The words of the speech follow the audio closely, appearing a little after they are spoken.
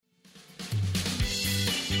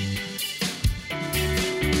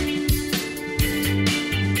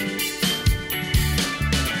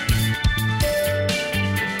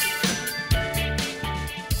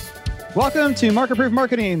Welcome to Market Proof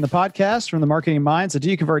Marketing, the podcast from the marketing minds at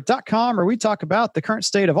doyouconvert.com, where we talk about the current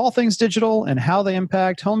state of all things digital and how they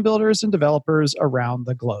impact home builders and developers around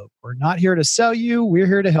the globe. We're not here to sell you, we're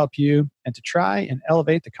here to help you and to try and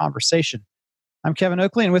elevate the conversation. I'm Kevin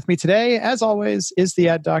Oakley, and with me today, as always, is the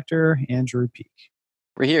ad doctor, Andrew Peak.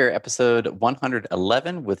 We're here, episode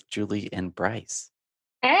 111 with Julie and Bryce.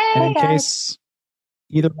 And in case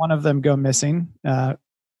either one of them go missing,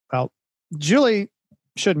 Julie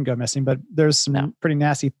shouldn't go missing, but there's some pretty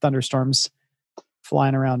nasty thunderstorms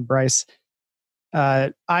flying around Bryce.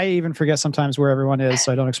 I even forget sometimes where everyone is,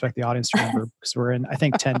 so I don't expect the audience to remember because we're in, I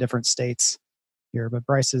think, 10 different states here. But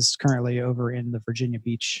Bryce is currently over in the Virginia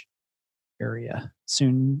Beach area,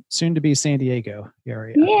 soon to be San Diego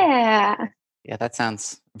area. Yeah, that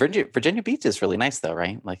sounds Virginia Beach is really nice though,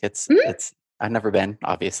 right? Like it's I've never been,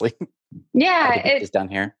 obviously. Yeah, it's down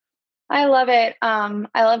here. I love it. I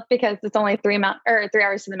love because it's only 3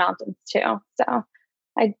 hours to the mountains too. So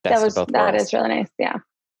that is really nice. Yeah.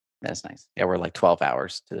 That's nice. Yeah, we're like 12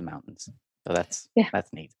 hours to the mountains. So that's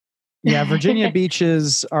neat. Yeah, Virginia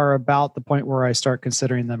beaches are about the point where I start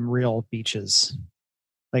considering them real beaches.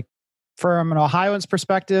 Like from an Ohioan's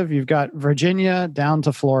perspective, you've got Virginia down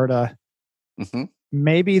to Florida,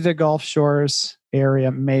 maybe the Gulf Shores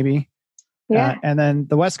area, maybe. Yeah. And then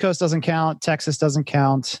the West Coast doesn't count. Texas doesn't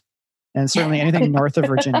count. And certainly anything north of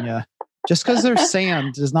Virginia. Just because there's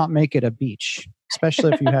sand does not make it a beach,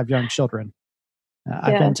 especially if you have young children.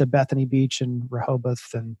 I've been to Bethany Beach and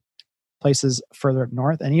Rehoboth and places further up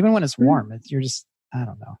north. And even when it's warm, you're just, I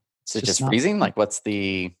don't know. Is it just freezing? Like what's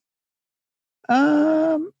the...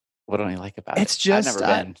 what don't you like about it? It's just... I've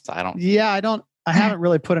never been, so I don't... Yeah, I haven't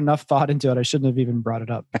really put enough thought into it. I shouldn't have even brought it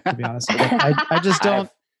up, to be honest. I just don't...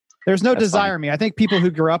 There's no desire in me. I think people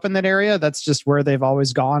who grew up in that area, that's just where they've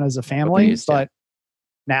always gone as a family. But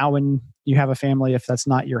now when you have a family, if that's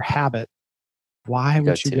not your habit, why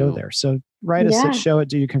would you go there? So write a show at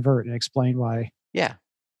Do You Convert and explain why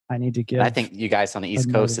I need to get. I think you guys on the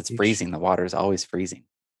East Coast, it's freezing. The water is always freezing.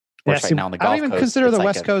 Yeah, right now on the Gulf Coast, I don't even consider the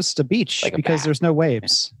West Coast a beach because there's no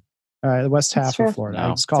waves. The west half of Florida.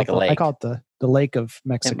 No, I call it the Lake of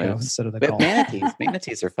Mexico instead of the Gulf.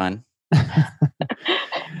 Manatees are fun.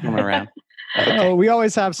 Coming around. Okay. Oh, we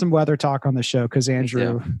always have some weather talk on the show because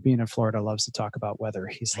Andrew, being in Florida, loves to talk about weather.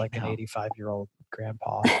 He's like an 85-year-old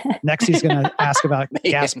grandpa. Next, he's going to ask about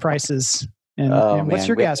gas prices. And what's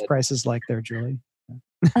your gas prices like there, Julie?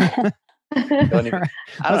 I haven't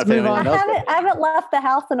left the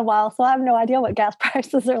house in a while, so I have no idea what gas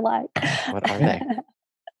prices are like. What are they?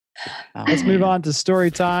 Let's move on to story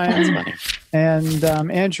time. And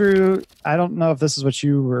Andrew, I don't know if this is what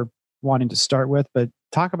you were wanting to start with, but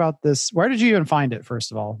talk about this. Where did you even find it,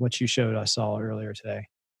 first of all, what you showed us all earlier today?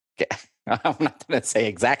 Okay. I'm not going to say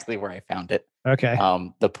exactly where I found it. Okay.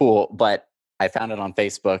 The pool, but I found it on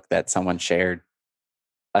Facebook that someone shared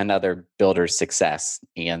another builder's success.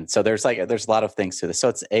 And so there's a lot of things to this.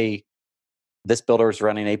 So this builder is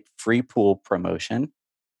running a free pool promotion,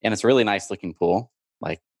 and it's a really nice looking pool,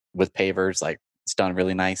 like with pavers, like it's done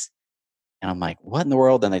really nice. And I'm like, what in the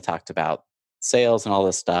world? And they talked about sales and all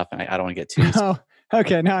this stuff. And I don't want to get too... Oh,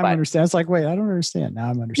 okay. Now I understand. It's like, wait, I don't understand. Now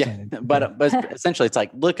I'm understanding. Yeah, but essentially it's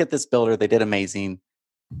like, look at this builder. They did amazing.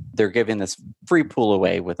 They're giving this free pool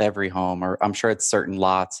away with every home, or I'm sure it's certain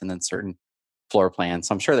lots and then certain floor plans.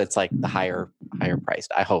 So I'm sure that's like the higher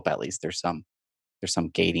priced. I hope at least there's some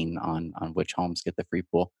gating on which homes get the free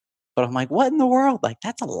pool. But I'm like, what in the world? Like,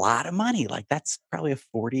 that's a lot of money. Like, that's probably a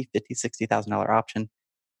 $40,000, $50,000, $60,000 option.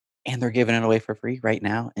 And they're giving it away for free right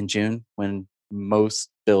now in June, when most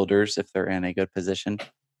builders, if they're in a good position,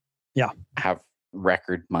 have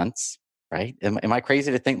record months, right? Am I crazy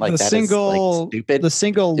to think like that is like stupid? The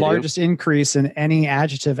single largest increase in any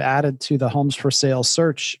adjective added to the homes for sale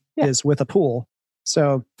search is with a pool.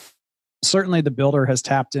 So certainly the builder has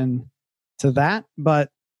tapped into that. But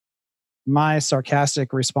my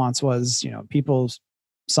sarcastic response was, people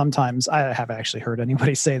sometimes, I haven't actually heard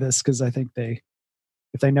anybody say this because I think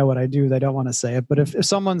if they know what I do, they don't want to say it. But if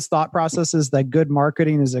someone's thought process is that good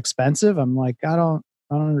marketing is expensive, I'm like, I don't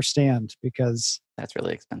understand, because that's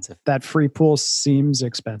really expensive. That free pool seems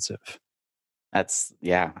expensive. I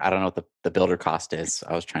don't know what the builder cost is.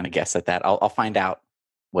 I was trying to guess at that. I'll find out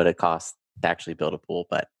what it costs to actually build a pool,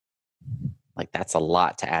 but like that's a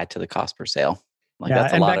lot to add to the cost per sale. Like,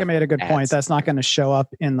 and Becca made a good point. That's not going to show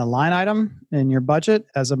up in the line item in your budget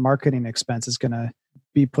as a marketing expense. It's going to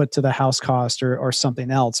be put to the house cost or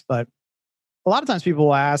something else. But a lot of times people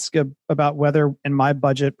will ask about whether in my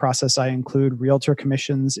budget process I include realtor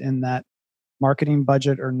commissions in that marketing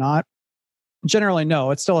budget or not. Generally,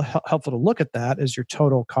 no. It's still helpful to look at that as your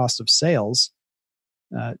total cost of sales.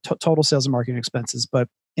 total sales and marketing expenses. But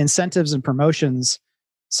incentives and promotions,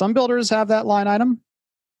 some builders have that line item.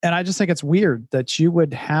 And I just think it's weird that you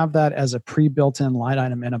would have that as a pre-built-in line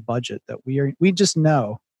item in a budget, that we just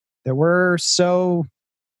know that we're so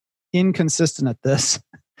inconsistent at this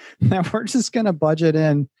that we're just going to budget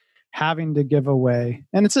in having to give away.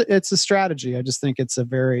 And it's a strategy. I just think it's a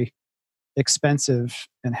very expensive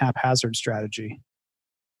and haphazard strategy,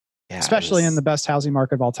 especially in the best housing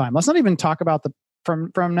market of all time. Let's not even talk about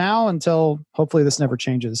from now until hopefully this never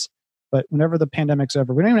changes. But whenever the pandemic's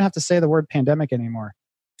over, we don't even have to say the word pandemic anymore.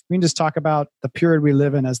 We can just talk about the period we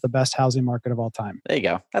live in as the best housing market of all time. There you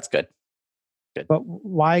go. That's good. But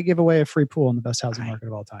why give away a free pool in the best housing market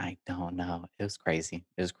of all time? I don't know. It was crazy.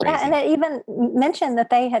 Yeah, and it even mentioned that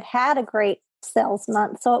they had a great sales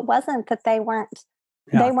month. So it wasn't that they weren't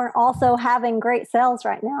also having great sales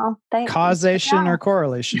right now. Causation or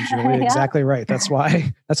correlation, Julie. Exactly right. That's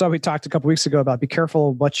why we talked a couple weeks ago about be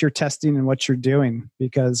careful what you're testing and what you're doing,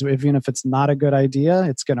 because even if it's not a good idea,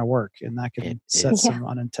 it's going to work, and that can set some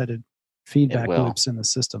unintended feedback loops in the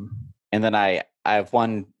system. And then I have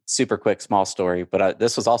one super quick small story, but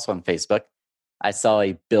this was also on Facebook. I saw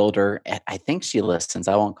a builder, I think she listens.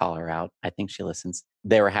 I won't call her out. I think she listens.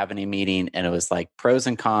 They were having a meeting and it was like pros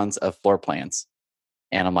and cons of floor plans.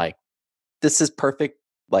 And I'm like, this is perfect,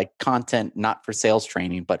 like content, not for sales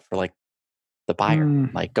training, but for like the buyer,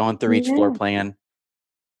 like going through each floor plan.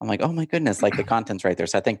 I'm like, oh my goodness, like the content's right there.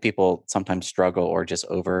 So I think people sometimes struggle or just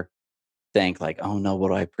overthink like, oh no, what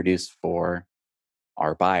do I produce for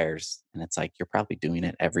our buyers? And it's like, you're probably doing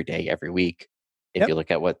it every day, every week. If you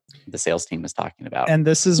look at what the sales team is talking about. And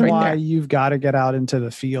this is why you've got to get out into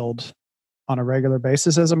the field on a regular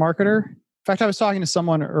basis as a marketer. In fact, I was talking to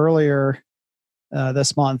someone earlier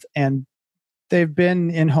this month, and they've been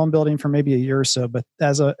in home building for maybe a year or so, but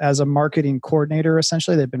as a marketing coordinator,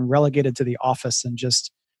 essentially, they've been relegated to the office and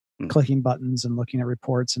just clicking buttons and looking at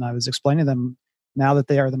reports. And I was explaining to them, now that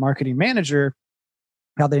they are the marketing manager,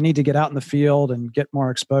 how they need to get out in the field and get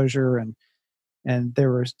more exposure. And they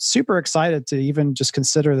were super excited to even just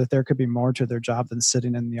consider that there could be more to their job than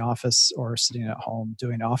sitting in the office or sitting at home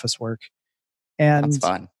doing office work. And that's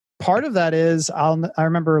fun. Part of that is, I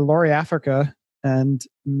remember Lori Africa and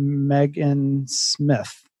Megan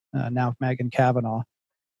Smith, now Megan Kavanaugh,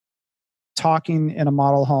 talking in a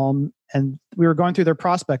model home, and we were going through their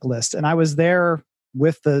prospect list, and I was there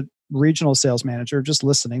with the regional sales manager just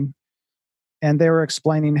listening, and they were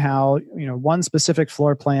explaining how, one specific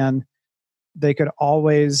floor plan, they could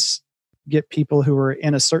always get people who were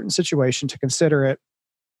in a certain situation to consider it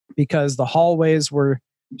because the hallways were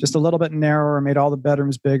just a little bit narrower, made all the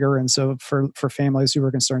bedrooms bigger. And so for families who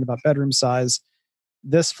were concerned about bedroom size,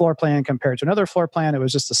 this floor plan compared to another floor plan, it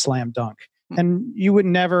was just a slam dunk. And you would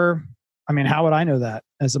never, how would I know that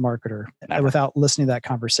as a marketer without listening to that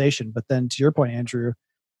conversation? But then to your point, Andrew,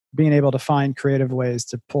 being able to find creative ways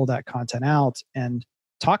to pull that content out and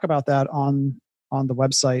talk about that on the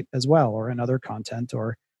website as well, or in other content,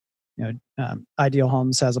 or Ideal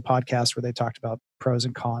Homes has a podcast where they talked about pros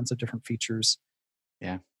and cons of different features.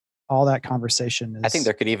 Yeah, all that conversation is. I think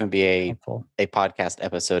there could even be a podcast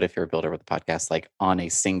episode if you're a builder with a podcast, like on a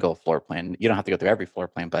single floor plan. You don't have to go through every floor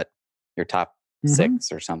plan, but your top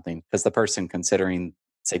 6 or something, because the person considering,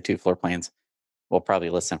 say, 2 floor plans will probably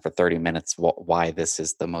listen for 30 minutes why this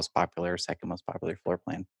is the most popular, second most popular floor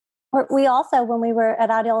plan. We also, when we were at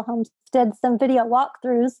Ideal Homes, did some video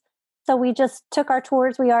walkthroughs. So we just took our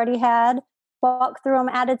tours we already had, walked through them,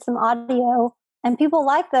 added some audio, and people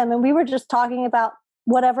liked them. And we were just talking about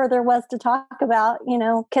whatever there was to talk about,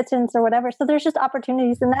 kitchens or whatever. So there's just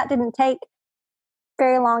opportunities. And that didn't take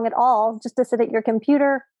very long at all, just to sit at your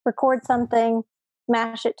computer, record something,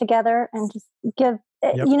 mash it together, and just give,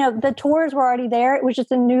 the tours were already there. It was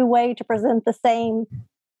just a new way to present the same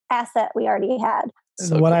asset we already had.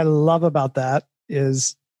 So what I love about that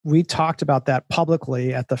is we talked about that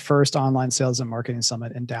publicly at the first Online Sales and Marketing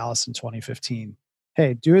Summit in Dallas in 2015.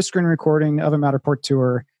 Hey, do a screen recording of a Matterport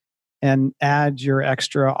tour and add your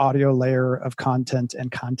extra audio layer of content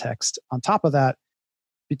and context on top of that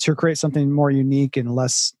to create something more unique and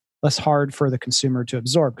less hard for the consumer to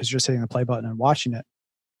absorb, because you're just hitting the play button and watching it.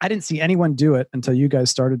 I didn't see anyone do it until you guys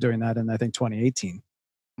started doing that in, I think, 2018.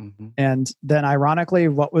 And then ironically,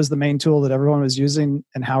 what was the main tool that everyone was using,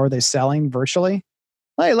 and how are they selling virtually?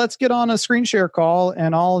 Hey, let's get on a screen share call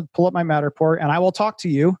and I'll pull up my Matterport and I will talk to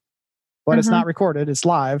you, but it's not recorded, it's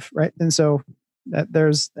live, right? And so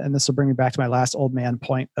and this will bring me back to my last old man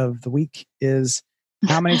point of the week, is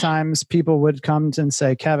how many times people would come and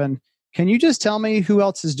say, Kevin, can you just tell me who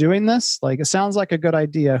else is doing this? Like, it sounds like a good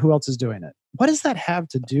idea. Who else is doing it? What does that have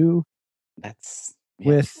to do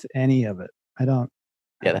with any of it? I don't.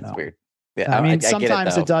 Yeah, that's weird. Yeah, I mean,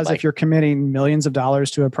 sometimes it does if you're committing millions of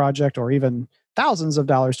dollars to a project or even thousands of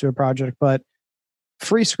dollars to a project, but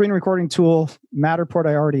free screen recording tool, Matterport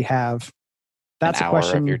I already have. That's an a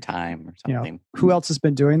question of your time or something. Who else has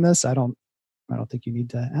been doing this? I don't think you need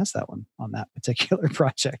to ask that one on that particular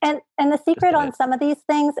project. And the secret on some of these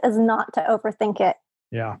things is not to overthink it.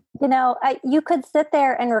 Yeah. You could sit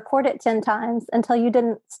there and record it 10 times until you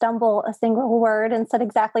didn't stumble a single word and said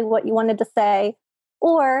exactly what you wanted to say.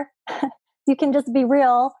 Or you can just be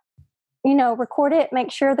real, record it,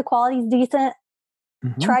 make sure the quality's decent,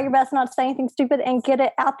 try your best not to say anything stupid and get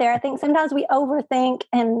it out there. I think sometimes we overthink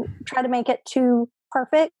and try to make it too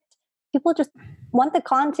perfect. People just want the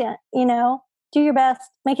content, do your best,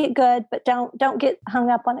 make it good, but don't get hung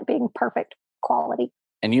up on it being perfect quality.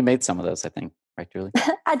 And you made some of those, I think, right, Julie?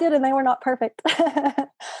 I did, and they were not perfect,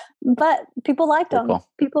 but people liked them. Cool.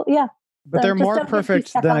 People, yeah. But they're more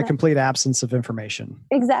perfect than a complete absence of information.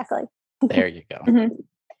 Exactly. There you go.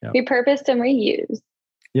 Yep. Repurposed and reused.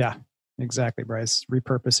 Yeah, exactly, Bryce.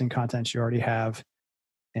 Repurposing content you already have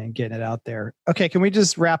and getting it out there. Okay, can we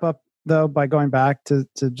just wrap up though by going back to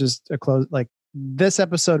just a close? Like this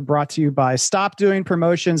episode brought to you by stop doing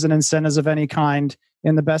promotions and incentives of any kind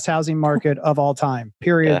in the best housing market of all time.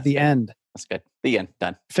 Period. The end. That's good. The end.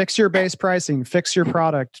 Done. Fix your base pricing. Fix your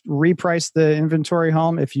product. Reprice the inventory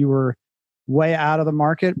home if you were way out of the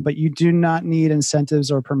market, but you do not need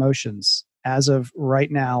incentives or promotions as of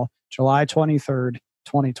right now, July 23rd,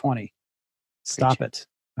 2020. Stop it.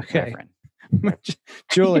 Okay.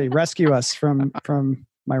 Julie, rescue us from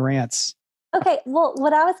my rants. Okay. Well,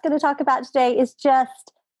 what I was going to talk about today is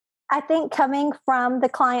just, I think coming from the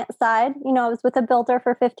client side, I was with a builder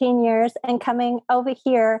for 15 years and coming over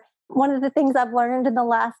here, one of the things I've learned in the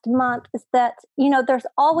last month is that, there's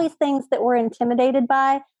always things that we're intimidated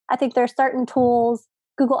by. I think there's certain tools,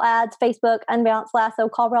 Google Ads, Facebook, Unbounce, Lasso,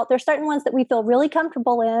 CallRail. There's certain ones that we feel really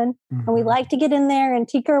comfortable in and we like to get in there and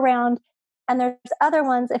tinker around. And there's other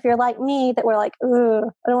ones, if you're like me, that we're like, ooh,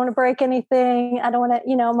 I don't want to break anything. I don't want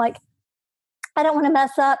to, I'm like, I don't want to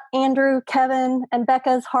mess up Andrew, Kevin, and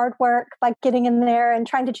Becca's hard work by getting in there and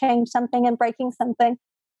trying to change something and breaking something.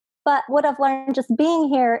 But what I've learned just being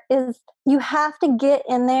here is you have to get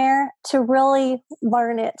in there to really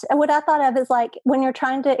learn it. And what I thought of is like when you're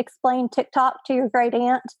trying to explain TikTok to your great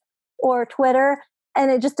aunt or Twitter,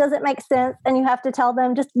 and it just doesn't make sense. And you have to tell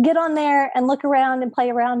them, just get on there and look around and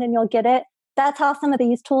play around and you'll get it. That's how some of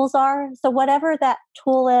these tools are. So whatever that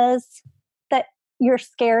tool is that you're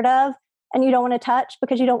scared of and you don't want to touch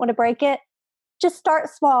because you don't want to break it, just start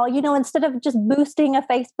small. Instead of just boosting a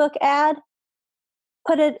Facebook ad,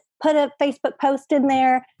 put a Facebook post in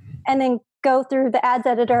there and then go through the ads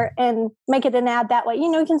editor and make it an ad that way.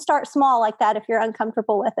 You can start small like that if you're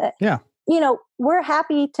uncomfortable with it. Yeah. We're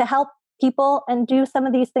happy to help people and do some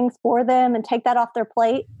of these things for them and take that off their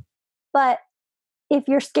plate. But if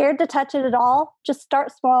you're scared to touch it at all, just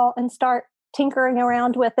start small and start tinkering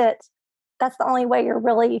around with it. That's the only way you're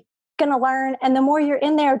really going to learn. And the more you're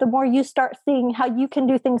in there, the more you start seeing how you can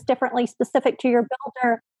do things differently specific to your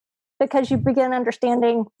builder, because you begin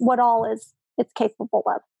understanding what all it's capable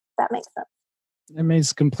of. That makes sense. It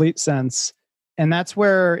makes complete sense. And that's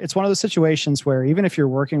where it's one of those situations where even if you're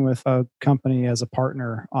working with a company as a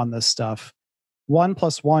partner on this stuff, 1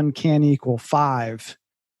 + 1 can equal 5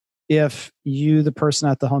 if you, the person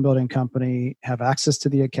at the home building company, have access to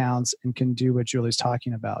the accounts and can do what Julie's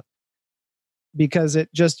talking about. Because it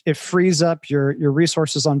frees up your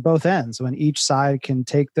resources on both ends when each side can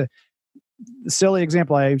take the silly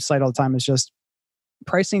example I cite all the time is just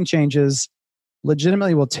pricing changes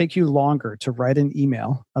legitimately will take you longer to write an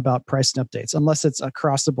email about pricing updates, unless it's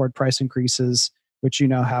across the board price increases, which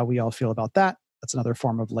how we all feel about that. That's another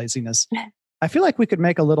form of laziness. I feel like we could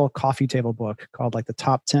make a little coffee table book called like the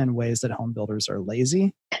top 10 ways that home builders are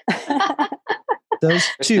lazy. Those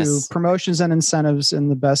two, promotions and incentives in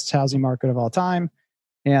the best housing market of all time,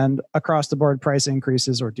 and across the board price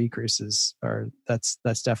increases or decreases that's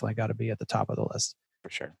definitely got to be at the top of the list.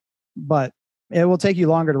 For sure. But it will take you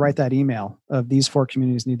longer to write that email of these 4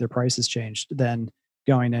 communities need their prices changed than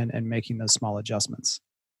going in and making those small adjustments.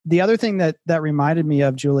 The other thing that reminded me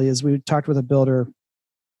of, Julie, is we talked with a builder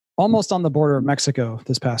almost on the border of Mexico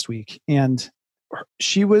this past week. And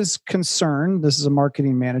she was concerned. This is a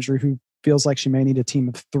marketing manager who feels like she may need a team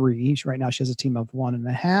of 3. Right now she has a team of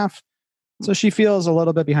 1.5. So she feels a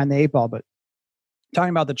little bit behind the 8 ball, but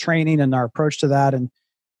talking about the training and our approach to that. And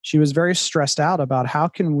she was very stressed out about how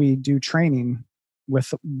can we do training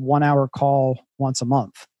with 1 hour call once a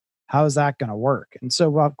month? How is that going to work? And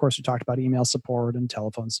so, of course, we talked about email support and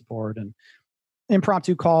telephone support and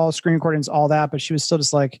impromptu calls, screen recordings, all that. But she was still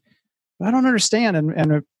just like, I don't understand.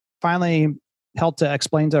 And it finally helped to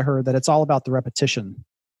explain to her that it's all about the repetition.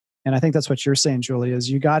 And I think that's what you're saying, Julie, is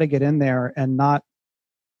you got to get in there and not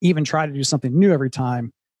even try to do something new every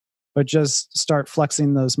time, but just start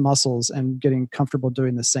flexing those muscles and getting comfortable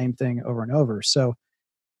doing the same thing over and over. So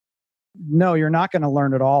no, you're not going to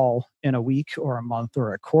learn it all in a week or a month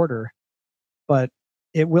or a quarter, but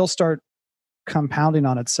it will start compounding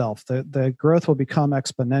on itself. The growth will become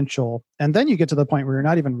exponential. And then you get to the point where you're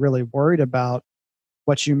not even really worried about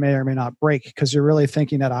what you may or may not break, because you're really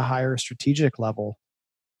thinking at a higher strategic level,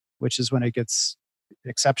 which is when it gets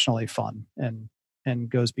exceptionally fun and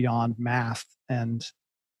goes beyond math and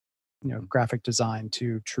graphic design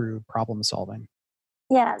to true problem solving.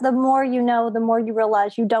 Yeah, the more you know, the more you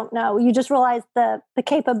realize you don't know. You just realize the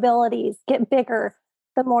capabilities get bigger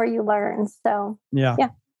the more you learn. So don't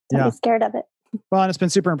be scared of it. Well, and it's been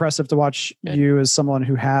super impressive to watch you as someone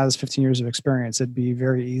who has 15 years of experience. It'd be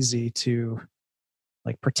very easy to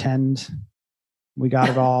pretend we got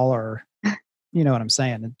it all, or you know what I'm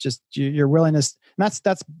saying. It just your willingness, and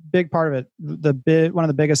that's big part of it. One of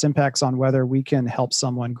the biggest impacts on whether we can help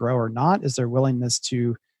someone grow or not is their willingness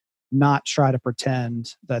to not try to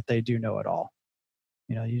pretend that they do know it all.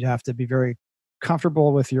 You have to be very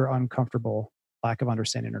comfortable with your uncomfortable lack of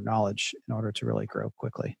understanding or knowledge in order to really grow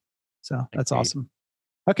quickly. So that's awesome.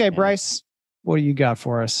 Okay, Bryce, what do you got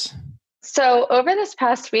for us? So over this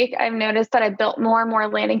past week, I've noticed that I built more and more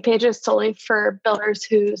landing pages solely for builders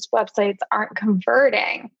whose websites aren't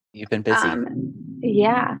converting. You've been busy.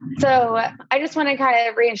 Yeah. So I just want to kind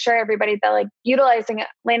of reassure everybody that utilizing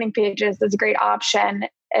landing pages is a great option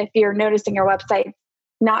if you're noticing your website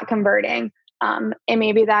not converting. And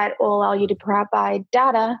maybe that will allow you to provide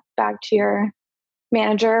data back to your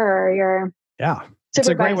manager or your It's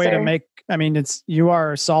a great way to make, you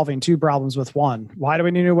are solving two problems with one. Why do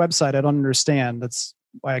we need a website? I don't understand. That's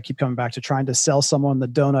why I keep coming back to trying to sell someone the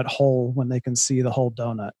donut hole when they can see the whole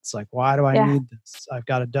donut. It's like, why do I need this? I've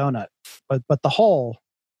got a donut, but the hole,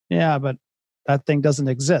 but that thing doesn't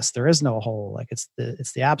exist. There is no hole. It's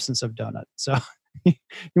the absence of donut. So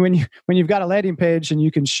when you've got a landing page and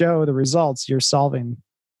you can show the results, you're solving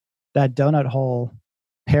that donut hole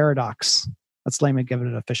paradox. Let's let me give it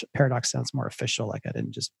an official paradox. Sounds more official. Like I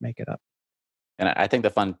didn't just make it up. And I think the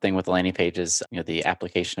fun thing with the landing page is, the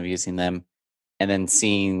application of using them and then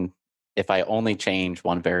seeing if I only change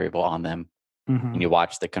one variable on them and you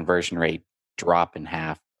watch the conversion rate drop in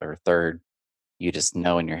half or a third, you just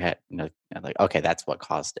know in your head, okay, that's what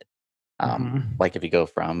caused it. Like if you go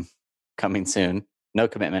from coming soon, no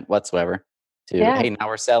commitment whatsoever, to, hey, now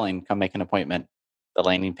we're selling, come make an appointment, the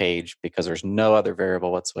landing page, because there's no other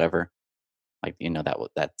variable whatsoever.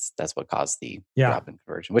 That's what caused the drop in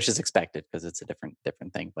conversion, which is expected because it's a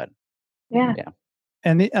different thing. But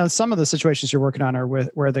And some of the situations you're working on are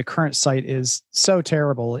where the current site is so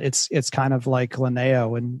terrible. It's kind of like Linnea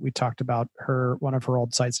when we talked about one of her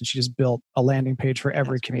old sites, and she just built a landing page for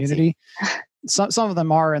every community. Some of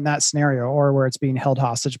them are in that scenario, or where it's being held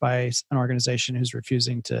hostage by an organization who's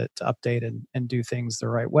refusing to update and do things the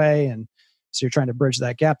right way. And so you're trying to bridge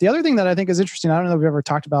that gap. The other thing that I think is interesting, I don't know if we've ever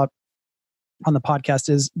talked about on the podcast,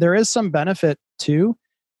 is there is some benefit to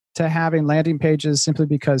having landing pages simply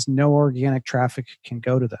because no organic traffic can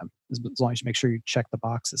go to them, as long as you make sure you check the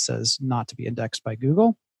box that says not to be indexed by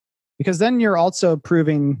Google, because then you're also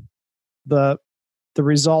proving the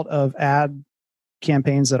result of ad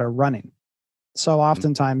campaigns that are running. So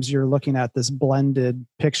oftentimes you're looking at this blended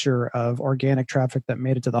picture of organic traffic that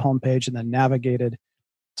made it to the homepage and then navigated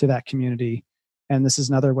to that community. And this is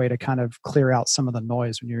another way to kind of clear out some of the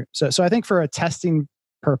noise when you're so I think for a testing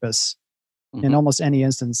purpose, in almost any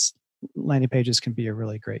instance, landing pages can be a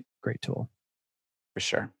really great tool. For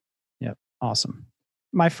sure. Yep. Awesome.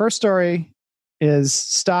 My first story is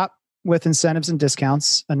stop with incentives and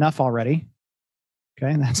discounts. Enough already.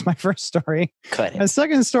 Okay. And that's my first story. Cut it. My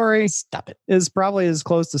second story Stop it. is probably as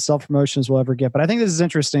close to self-promotion as we'll ever get. But I think this is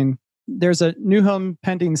interesting. There's a new home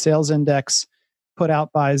pending sales index put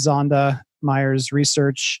out by Zonda Myers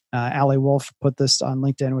Research. Allie Wolf put this on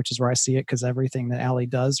LinkedIn, which is where I see it, because everything that Allie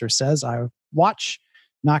does or says, I watch,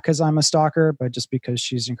 not because I'm a stalker, but just because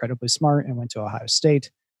she's incredibly smart and went to Ohio State.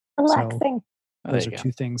 Relaxing. So those are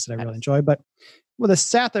two things that I really enjoy. But the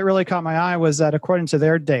stat that really caught my eye was that according to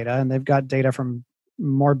their data, and they've got data from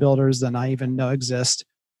more builders than I even know exist,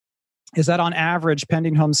 is that on average,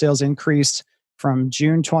 pending home sales increased from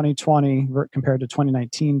June 2020 compared to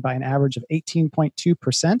 2019 by an average of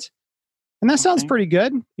 18.2%. And that sounds pretty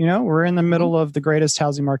good. We're in the middle of the greatest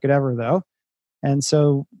housing market ever, though. And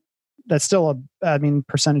so that's still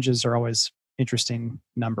percentages are always interesting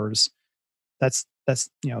numbers. That's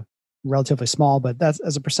relatively small, but that's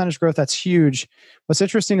as a percentage growth, that's huge. What's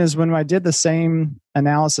interesting is when I did the same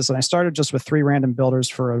analysis, and I started just with 3 random builders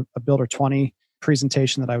for a Builder 20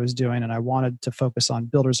 presentation that I was doing, and I wanted to focus on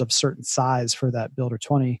builders of certain size for that Builder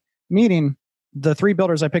 20 meeting. The 3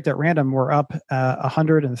 builders I picked at random were up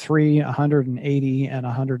 103, 180, and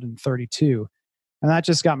 132. And that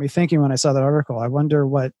just got me thinking when I saw that article. I wonder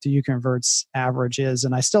what Do You Convert's average is.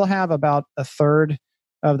 And I still have about a third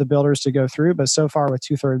of the builders to go through, but so far with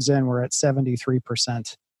 2/3 in, we're at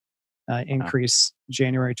 73% increase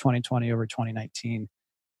January 2020 over 2019.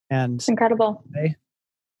 And it's incredible.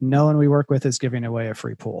 No one we work with is giving away a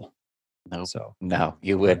free pool. No, so no,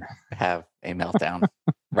 you would have a meltdown,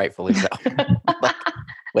 rightfully so. Like,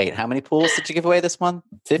 wait, how many pools did you give away this month?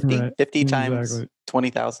 50? Right. 50 times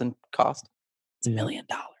 20,000 cost? It's $1 million.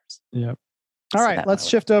 Yep. All right, let's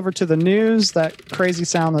shift over to the news. That crazy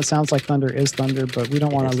sound that sounds like thunder is thunder, but we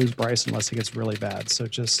don't want to lose Bryce unless it gets really bad. So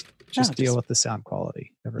just deal with the sound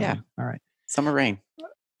quality. Everyone. Yeah. All right. Summer rain.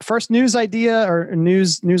 First news idea or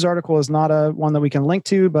news article is not one that we can link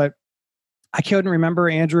to, but I couldn't remember,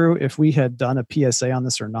 Andrew, if we had done a PSA on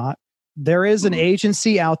this or not. There is an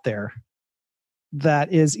agency out there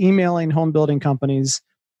that is emailing home building companies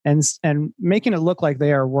and making it look like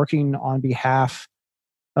they are working on behalf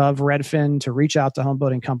of Redfin to reach out to home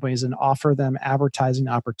building companies and offer them advertising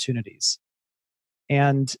opportunities.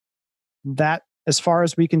 And that, as far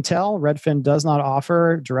as we can tell, Redfin does not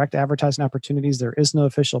offer direct advertising opportunities. There is no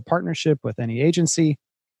official partnership with any agency.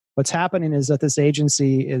 What's happening is that this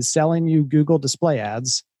agency is selling you Google display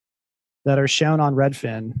ads that are shown on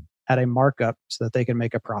Redfin at a markup so that they can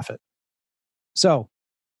make a profit. So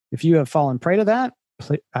if you have fallen prey to that,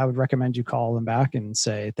 I would recommend you call them back and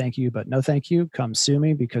say, thank you, but no thank you. Come sue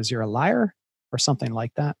me because you're a liar or something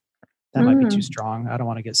like that. That might be too strong. I don't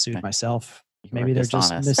want to get sued myself. Maybe they're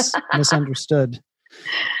just misunderstood.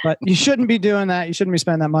 But you shouldn't be doing that. You shouldn't be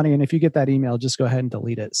spending that money. And if you get that email, just go ahead and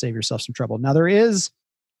delete it. Save yourself some trouble. Now, there is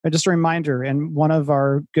just a reminder, and one of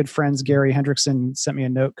our good friends, Gary Hendrickson, sent me a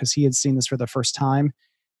note because he had seen this for the first time.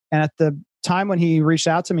 And at the time when he reached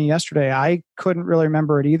out to me yesterday, I couldn't really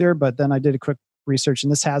remember it either. But then I did a quick research,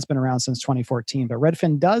 and this has been around since 2014. But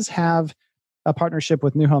Redfin does have a partnership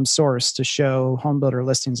with New Home Source to show home builder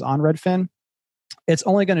listings on Redfin. It's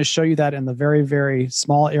only going to show you that in the very, very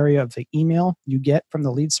small area of the email you get from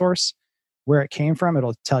the lead source, where it came from.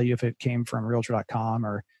 It'll tell you if it came from Realtor.com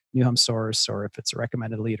or New Home Source, or if it's a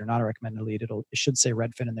recommended lead or not a recommended lead. It should say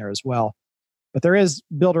Redfin in there as well. But there is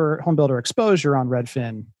home builder exposure on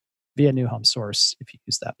Redfin via New Home Source if you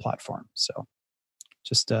use that platform. So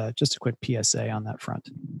just a quick PSA on that front.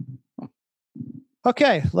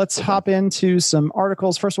 Okay, let's hop into some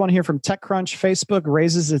articles. First one here from TechCrunch. Facebook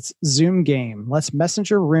raises its Zoom game. Lets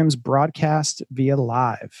messenger rooms broadcast via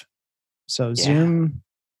live. So Zoom,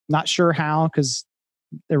 not sure how, because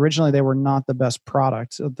originally they were not the best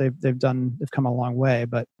product. So they've come a long way,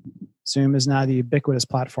 but Zoom is now the ubiquitous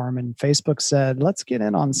platform. And Facebook said, let's get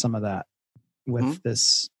in on some of that with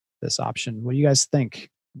this option. What do you guys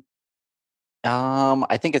think?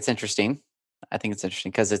 I think it's interesting.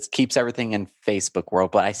 Because it keeps everything in Facebook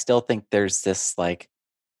world, but I still think there's this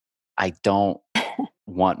I don't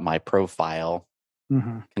want my profile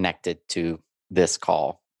connected to this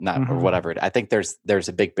call, or whatever. I think there's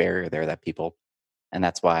a big barrier there that people, and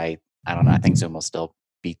that's why I don't know. I think Zoom will still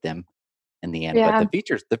beat them in the end. Yeah. But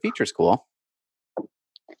the feature's cool.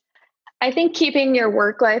 I think keeping your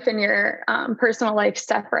work life and your personal life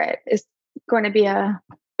separate is going to be a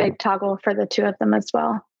big toggle for the two of them as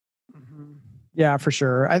well. Yeah, for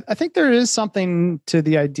sure. I think there is something to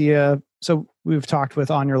the idea. So we've talked with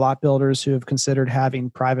On Your Lot builders who have considered having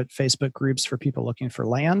private Facebook groups for people looking for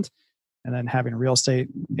land, and then having real estate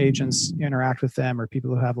agents interact with them, or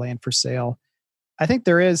people who have land for sale. I think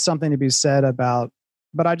there is something to be said about,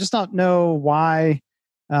 but I just don't know why.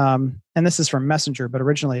 And this is from Messenger, but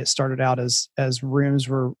originally it started out as rooms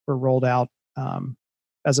were rolled out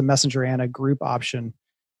as a Messenger and a group option.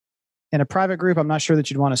 In a private group, I'm not sure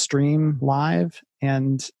that you'd want to stream live.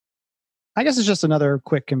 And I guess it's just another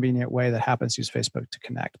quick, convenient way that happens to use Facebook to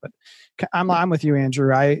connect. But I'm with you,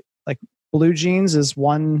 Andrew. I like Blue Jeans is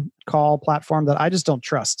one call platform that I just don't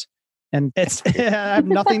trust. And I have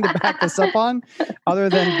nothing to back this up on other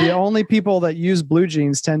than the only people that use Blue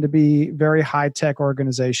Jeans tend to be very high-tech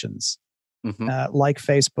organizations like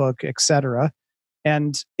Facebook, et cetera.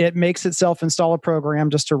 And it makes itself install a program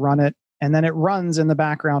just to run it. And then it runs in the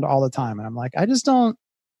background all the time. And I'm like, I just don't,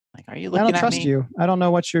 are you looking I don't trust you. I don't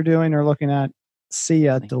know what you're doing or looking at. See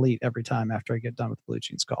ya, delete every time after I get done with the Blue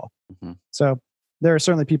Jeans call. So there are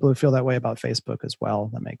certainly people who feel that way about Facebook as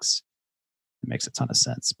well. That makes it makes a ton of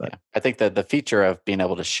sense. But I think that the feature of being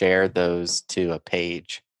able to share those to a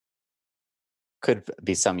page could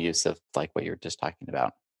be some use of like what you're just talking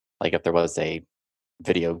about. Like if there was a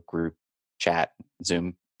video group chat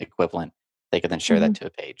Zoom equivalent, they could then share that to a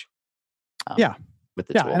page. With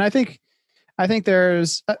the tool. And I think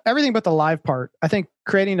there's everything but the live part. I think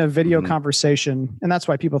creating a video conversation, and that's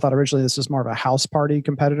why people thought originally this was more of a house party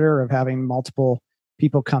competitor of having multiple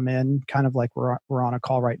people come in, kind of like we're on a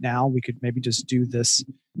call right now. We could maybe just do this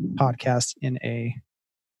podcast in a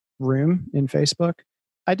room in Facebook.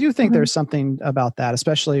 I do think there's something about that,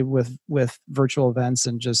 especially with virtual events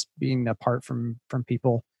and just being apart from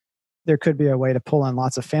people. There could be a way to pull in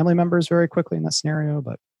lots of family members very quickly in that scenario.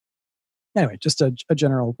 But anyway, just a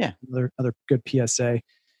general other good PSA.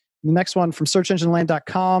 The next one from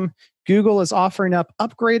searchengineland.com. Google is offering up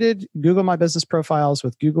upgraded Google My Business profiles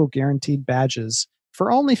with Google Guaranteed badges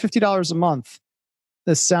for only $50 a month.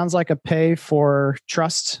 This sounds like a pay for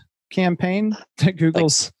trust campaign that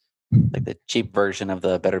Google's like the cheap version of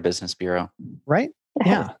the Better Business Bureau, right?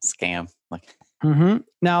 Yeah, scam. Like,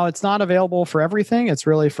 now it's not available for everything. It's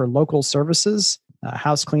really for local services,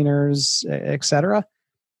 house cleaners, etc.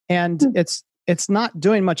 And it's not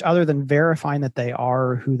doing much other than verifying that they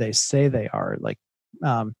are who they say they are, like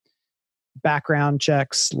background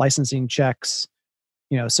checks, licensing checks.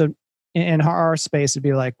 So in our space, it'd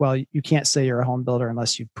be like, well, you can't say you're a home builder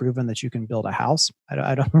unless you've proven that you can build a house.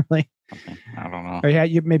 I don't really. I don't know.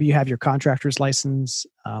 Or maybe you have your contractor's license.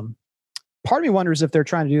 Part of me wonders if they're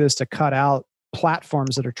trying to do this to cut out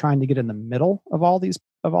platforms that are trying to get in the middle of all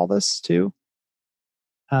this too.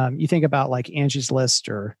 You think about like Angie's List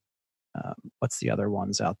or what's the other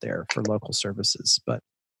ones out there for local services, but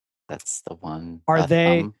that's the one.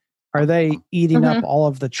 Are they eating up all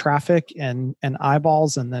of the traffic and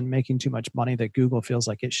eyeballs and then making too much money that Google feels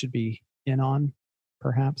like it should be in on,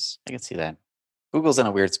 perhaps? I can see that. Google's in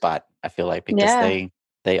a weird spot, I feel like, because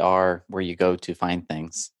they are where you go to find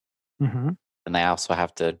things. And they also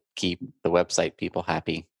have to keep the website people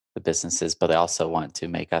happy, the businesses, but they also want to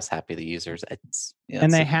make us happy, the users.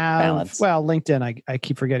 And they have, balance. Well, LinkedIn, I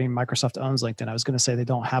keep forgetting Microsoft owns LinkedIn. I was going to say they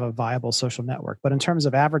don't have a viable social network, but in terms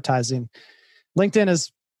of advertising, LinkedIn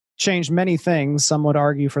has changed many things. Some would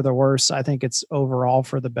argue for the worse. I think it's overall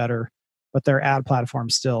for the better, but their ad platform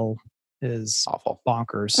still is awful,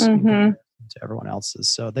 bonkers to everyone else's.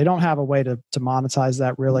 So they don't have a way to monetize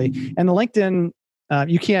that really. And the LinkedIn,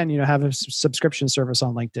 you can, have a subscription service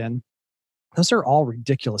on LinkedIn. Those are all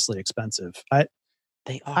ridiculously expensive.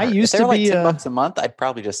 They are. I used if they're to like be $10 a month. I'd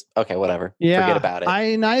probably just whatever. Yeah, forget about it.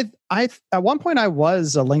 I at one point I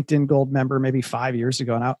was a LinkedIn Gold member maybe 5 years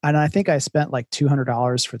ago, and I think I spent like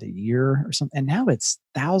 $200 for the year or something. And now it's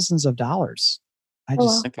thousands of dollars. I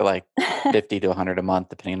think they're like 50 to 100 a month,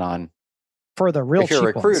 depending on for the real. If you're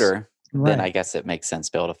a recruiter, ones. then Right. I guess it makes sense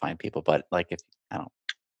to be able to find people. But like if I don't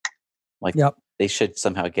like, they should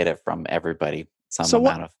somehow get it from everybody.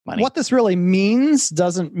 Amount of money. What this really means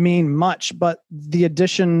doesn't mean much, but the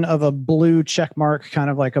addition of a blue check mark, kind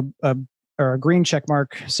of like a green check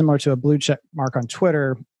mark, similar to a blue check mark on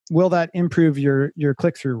Twitter, will that improve your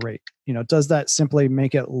click-through rate? Does that simply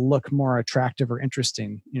make it look more attractive or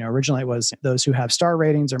interesting? Originally it was those who have star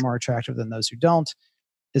ratings are more attractive than those who don't.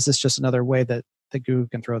 Is this just another way that Google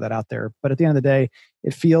can throw that out there? But at the end of the day,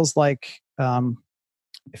 it feels like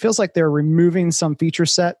they're removing some feature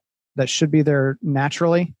set that should be there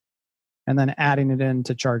naturally, and then adding it in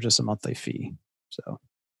to charge us a monthly fee. So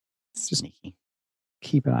just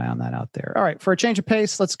keep an eye on that out there. All right, for a change of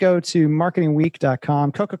pace, let's go to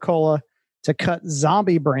marketingweek.com. Coca-Cola to cut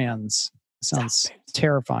zombie brands. Sounds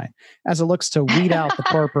terrifying. As it looks to weed out the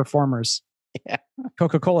poor performers. Yeah.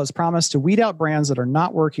 Coca-Cola has promised to weed out brands that are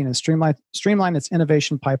not working and streamline its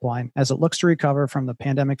innovation pipeline as it looks to recover from the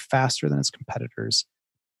pandemic faster than its competitors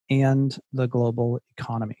and the global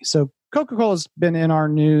economy. So Coca-Cola has been in our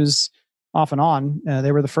news off and on.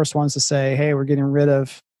 They were the first ones to say, hey, we're getting rid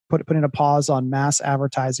of, putting a pause on mass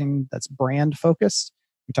advertising that's brand focused.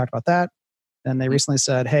 We talked about that. Then they recently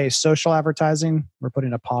said, hey, social advertising, we're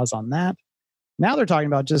putting a pause on that. Now they're talking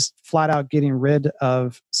about just flat out getting rid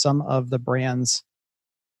of some of the brands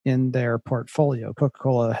in their portfolio.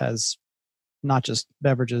 Coca-Cola has not just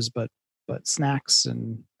beverages, but snacks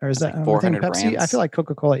or is that like 400 Pepsi? brands? I feel like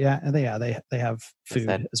Coca-Cola, they have food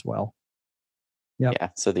as well. Yep. Yeah.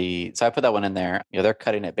 So I put that one in there. They're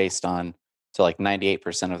cutting it based on like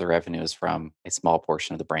 98% of the revenue is from a small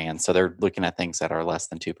portion of the brand. So they're looking at things that are less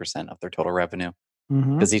than 2% of their total revenue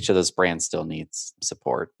because each of those brands still needs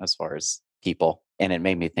support as far as people. And it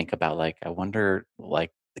made me think about I wonder the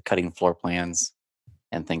cutting floor plans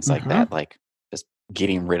and things like that, like just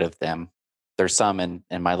getting rid of them. there's some in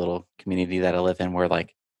my little community that I live in where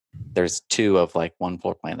like there's 2 of like one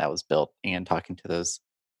floor plan that was built, and talking to those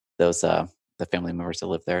the family members that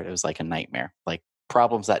live there, it was like a nightmare. Like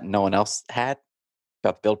problems that no one else had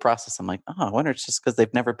about the build process. I'm like, oh, I wonder it's just because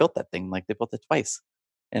they've never built that thing. Like they built it twice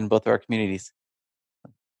in both of our communities.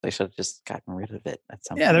 They should have just gotten rid of it at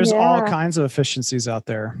some point. There's all kinds of efficiencies out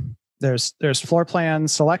there. There's floor plan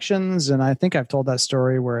selections, and I think I've told that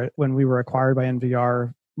story where when we were acquired by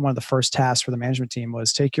NVR, one of the first tasks for the management team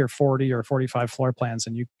was take your 40 or 45 floor plans,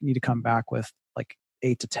 and you need to come back with like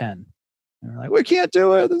 8 to 10. And we're like, we can't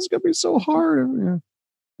do it. This is going to be so hard. And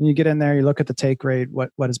you get in there, you look at the take rate, what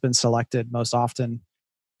has been selected most often,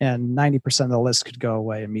 and 90% of the list could go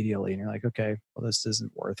away immediately. And you're like, okay, well, this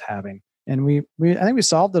isn't worth having. And I think we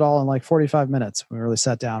solved it all in like 45 minutes. We really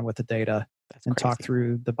sat down with the data and talked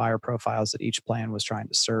through the buyer profiles that each plan was trying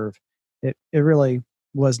to serve. It really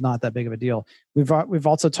was not that big of a deal. We've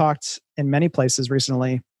also talked in many places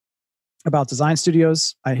recently about design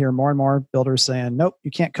studios. I hear more and more builders saying, nope,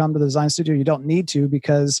 you can't come to the design studio. You don't need to,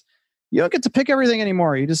 because you don't get to pick everything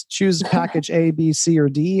anymore. You just choose package A, B, C, or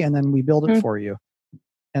D, and then we build it for you.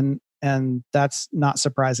 And that's not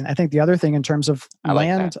surprising. I think the other thing in terms of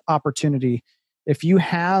land opportunity, if you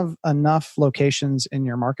have enough locations in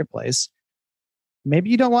your marketplace,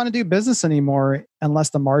 maybe you don't want to do business anymore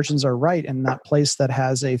unless the margins are right in that place that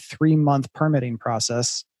has a 3-month permitting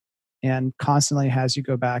process and constantly has you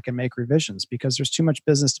go back and make revisions, because there's too much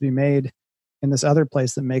business to be made in this other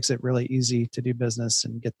place that makes it really easy to do business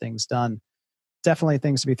and get things done. Definitely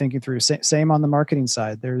things to be thinking through. Same on the marketing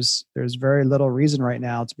side. There's very little reason right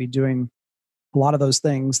now to be doing a lot of those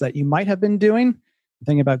things that you might have been doing.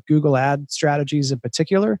 Thinking about Google ad strategies in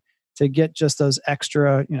particular to get just those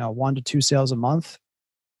extra, 1 to 2 sales a month.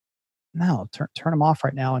 No, turn them off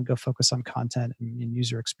right now and go focus on content and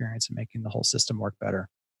user experience and making the whole system work better.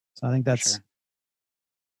 So I think that's, you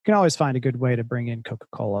can always find a good way to bring in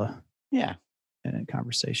Coca-Cola. Yeah. In a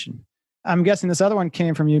conversation. I'm guessing this other one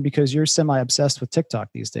came from you because you're semi-obsessed with TikTok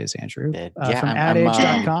these days, Andrew. From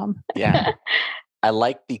adage.com. Yeah. I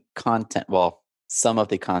like the content. Well, some of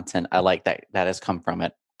the content I like that has come from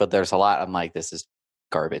it, but there's a lot I'm like, this is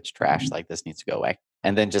garbage, trash. Like this needs to go away.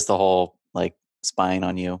 And then just the whole like spying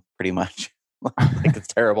on you pretty much. Like it's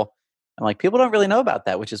terrible. I'm like, people don't really know about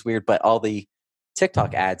that, which is weird. But all the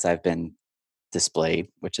TikTok ads I've been displayed,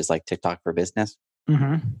 which is like TikTok for business.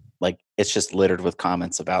 Mm-hmm. Like it's just littered with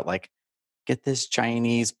comments about like, get this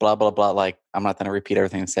Chinese, blah, blah, blah. Like, I'm not going to repeat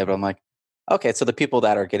everything they say, but I'm like, okay, so the people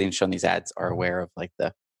that are getting shown these ads are aware of like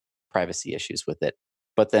the privacy issues with it.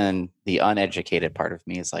 But then the uneducated part of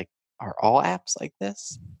me is like, are all apps like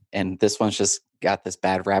this? And this one's just got this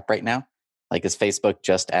bad rap right now. Like, is Facebook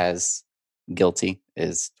just as guilty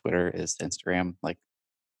as Twitter, is Instagram, like,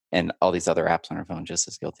 and all these other apps on our phone just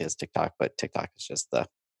as guilty as TikTok? But TikTok is just the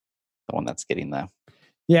one that's getting the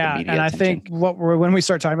and I think when we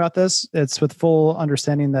start talking about this, it's with full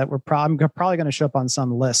understanding that we're probably going to show up on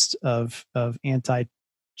some list of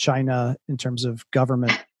anti-China in terms of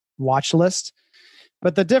government watch list.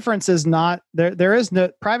 But the difference is not there is no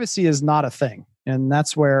privacy is not a thing, and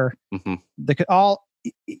that's where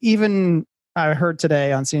even I heard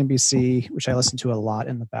today on CNBC, which I listen to a lot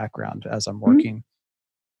in the background as I'm working.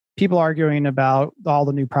 People arguing about all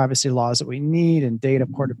the new privacy laws that we need and data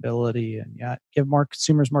portability and give more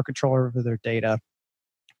consumers more control over their data.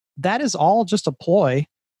 That is all just a ploy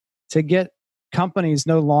to get companies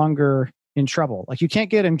no longer in trouble. Like you can't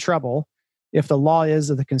get in trouble if the law is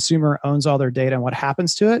that the consumer owns all their data and what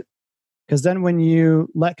happens to it. Because then when you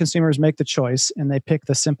let consumers make the choice and they pick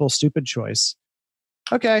the simple, stupid choice,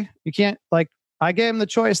 okay, you can't I gave them the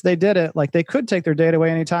choice. They did it. Like they could take their data away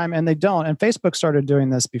anytime and they don't. And Facebook started doing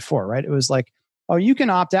this before, right? It was like, oh, you can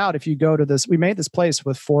opt out if you go to this. We made this place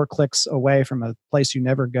with 4 clicks away from a place you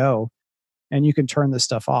never go, and you can turn this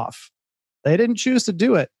stuff off. They didn't choose to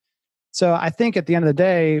do it. So I think at the end of the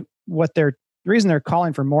day, the reason they're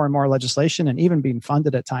calling for more and more legislation and even being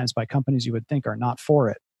funded at times by companies you would think are not for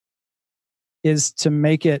it is to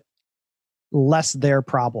make it less their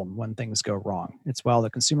problem when things go wrong. It's the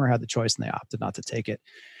consumer had the choice and they opted not to take it.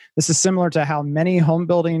 This is similar to how many home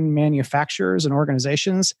building manufacturers and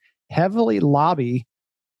organizations heavily lobby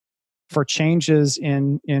for changes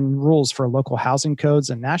in rules for local housing codes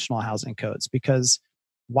and national housing codes. Because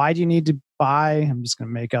why do you need to buy, I'm just going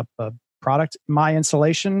to make up a product, my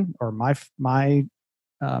insulation or my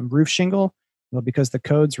roof shingle? Well, because the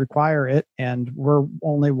codes require it, and we're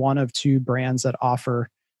only one of 2 brands that offer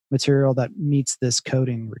material that meets this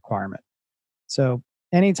coding requirement. So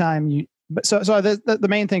anytime the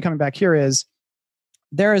main thing coming back here is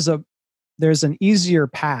there is there's an easier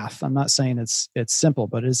path. I'm not saying it's simple,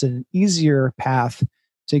 but it's an easier path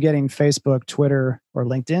to getting Facebook, Twitter, or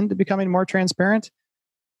LinkedIn to becoming more transparent.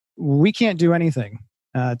 We can't do anything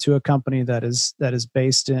to a company that is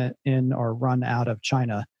based in or run out of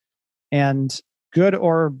China. And good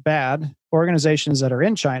or bad, organizations that are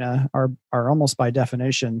in China are almost by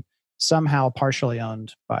definition somehow partially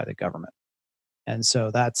owned by the government. And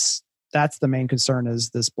so that's the main concern, is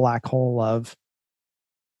this black hole of,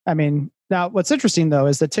 I mean, now what's interesting though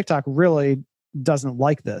is that TikTok really doesn't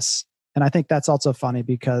like this. And I think that's also funny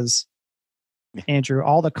because, Andrew,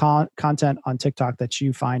 all the content on TikTok that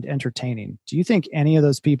you find entertaining, do you think any of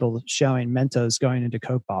those people showing Mentos going into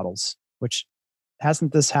Coke bottles, which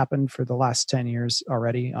hasn't this happened for the last 10 years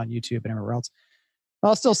already on YouTube and everywhere else?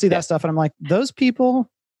 I'll still see that stuff. And I'm like, those people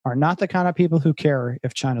are not the kind of people who care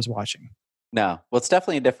if China's watching. No. Well, it's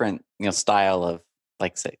definitely a different, style of,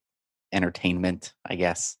 like, say, entertainment, I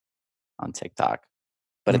guess, on TikTok.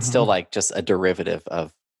 But it's still like just a derivative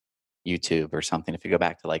of YouTube or something. If you go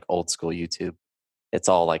back to like old school YouTube, it's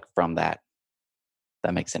all like from that.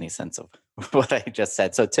 That makes any sense of what I just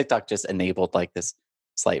said. So TikTok just enabled like this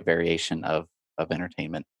slight variation of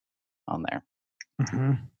entertainment on there.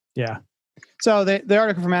 Yeah. So the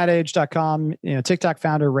article from adage.com, TikTok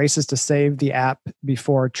founder races to save the app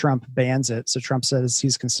before Trump bans it. So Trump says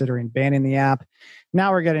he's considering banning the app.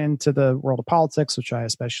 Now we're getting into the world of politics, which I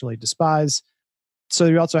especially despise. So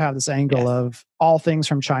you also have this angle of all things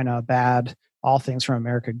from China bad, all things from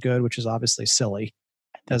America good, which is obviously silly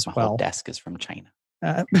as my well. Whole desk is from China.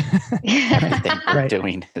 Everything we're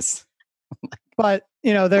doing is. But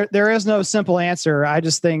there is no simple answer. I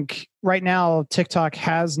just think right now TikTok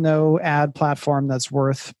has no ad platform that's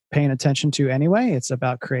worth paying attention to anyway. It's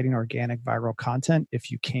about creating organic viral content if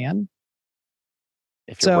you can.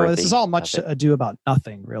 So this is all much ado about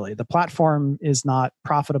nothing, really. The platform is not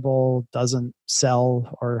profitable, doesn't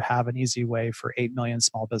sell or have an easy way for 8 million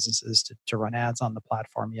small businesses to run ads on the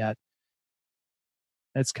platform yet.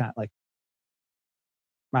 It's kind of like,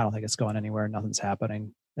 I don't think it's going anywhere. Nothing's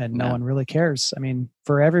happening. And no one really cares. I mean,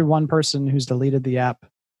 for every one person who's deleted the app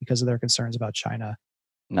because of their concerns about China,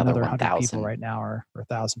 another 100 people right now or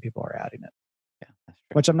 1,000 people are adding it. Yeah, that's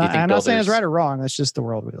true. Which I'm not saying is right or wrong. That's just the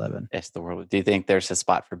world we live in. It's the world. Do you think there's a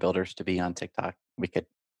spot for builders to be on TikTok? We could.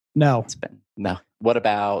 No. No. What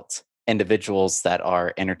about individuals that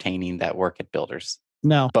are entertaining that work at builders?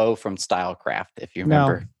 No. Bo from Stylecraft, if you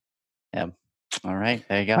remember. No. Yeah. All right.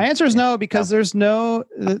 There you go. My answer is no, because there's no.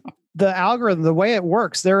 The algorithm, the way it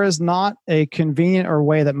works, there is not a convenient or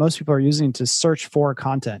way that most people are using to search for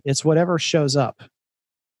content. It's whatever shows up.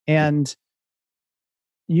 And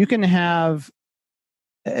you can have,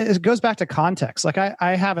 it goes back to context. Like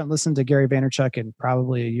I haven't listened to Gary Vaynerchuk in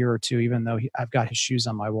probably a year or two, even though I've got his shoes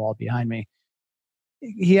on my wall behind me.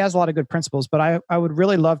 He has a lot of good principles, but I would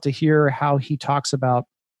really love to hear how he talks about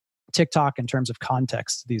TikTok in terms of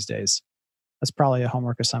context these days. That's probably a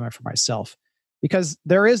homework assignment for myself. Because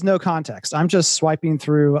there is no context. I'm just swiping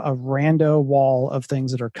through a rando wall of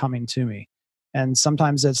things that are coming to me. And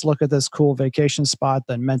sometimes it's look at this cool vacation spot,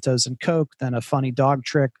 then Mentos and Coke, then a funny dog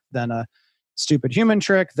trick, then a stupid human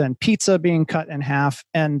trick, then pizza being cut in half.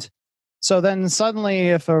 And so then suddenly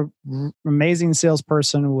if a amazing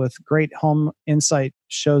salesperson with great home insight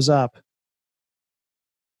shows up,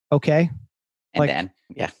 okay. And then,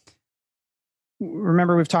 yeah.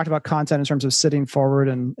 Remember, we've talked about content in terms of sitting forward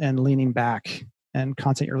and leaning back, and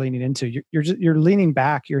content you're leaning into. You're leaning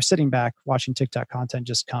back, you're sitting back, watching TikTok content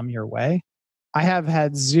just come your way. I have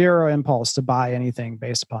had zero impulse to buy anything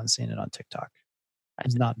based upon seeing it on TikTok.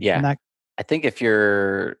 It's not. Yeah. I think if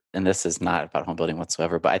you're, and this is not about home building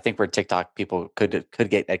whatsoever, but I think where TikTok people could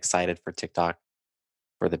get excited for TikTok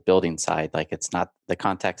for the building side, like it's not the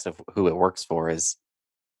context of who it works for is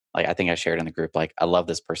like, I think I shared in the group, like I love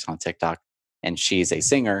this person on TikTok. And she's a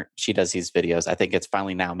singer. She does these videos. I think it's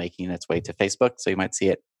finally now making its way to Facebook. So you might see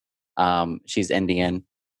it. She's Indian,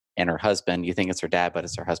 and her husband, you think it's her dad, but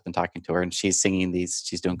it's her husband talking to her. And she's singing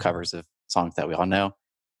she's doing covers of songs that we all know.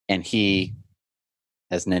 And he,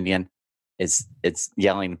 as an Indian, it's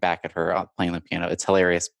yelling back at her, playing the piano. It's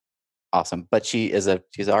hilarious. Awesome. But she's an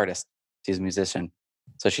artist. She's a musician.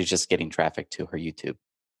 So she's just getting traffic to her YouTube,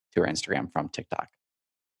 to her Instagram from TikTok.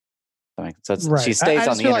 So right. She stays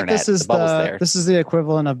on the internet. Like this is the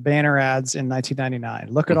equivalent of banner ads in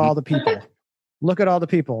 1999. Look at all the people. Look at all the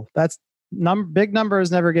people. That's big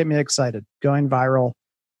numbers never get me excited. Going viral.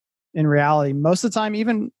 In reality, most of the time,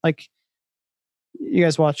 even like you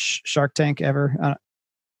guys watch Shark Tank ever?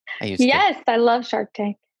 Yes, I love Shark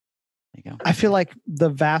Tank. There you go. I feel like the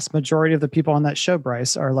vast majority of the people on that show,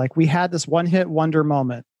 Bryce, are like, we had this one hit wonder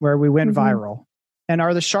moment where we went viral. And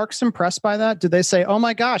are the sharks impressed by that? Did they say, "Oh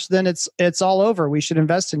my gosh, then it's all over. We should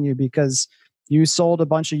invest in you because you sold a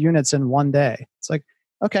bunch of units in one day"? It's like,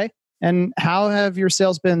 okay. And how have your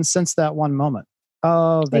sales been since that one moment?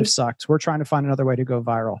 Oh, they've sucked. We're trying to find another way to go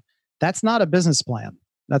viral. That's not a business plan.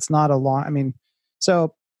 That's not a long. I mean,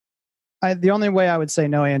 so the only way I would say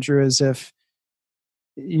no, Andrew, is if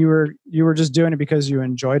you were just doing it because you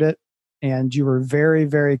enjoyed it and you were very,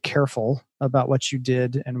 very careful about what you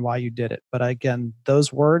did and why you did it. But again,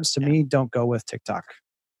 those words to me don't go with TikTok.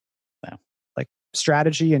 No. Like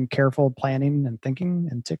strategy and careful planning and thinking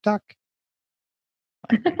and TikTok.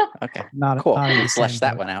 Okay. Not cool. Not Flesh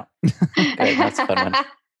that one out. Good. That's a fun one.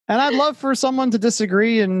 And I'd love for someone to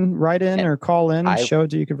disagree and write in or call in, show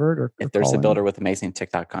Do You Convert, or if there's a builder with amazing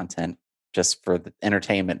TikTok content just for the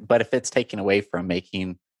entertainment, but if it's taken away from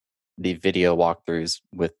making the video walkthroughs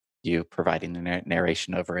with you providing the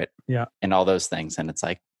narration over it, and all those things, and it's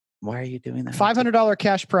like, why are you doing that? $500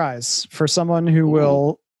 cash prize for someone who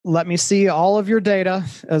will let me see all of your data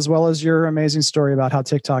as well as your amazing story about how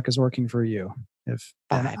TikTok is working for you.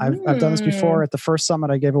 I've done this before. At the first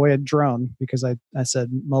summit, I gave away a drone because I said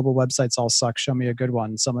mobile websites all suck. Show me a good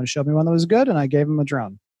one. Someone showed me one that was good, and I gave them a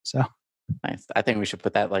drone. So nice. I think we should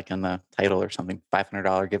put that like in the title or something.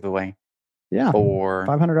 $500 giveaway. Yeah, or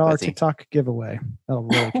 $500 TikTok giveaway. That'll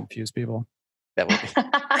really confuse people. That will be.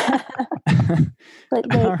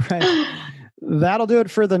 All right, that'll do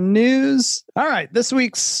it for the news. All right,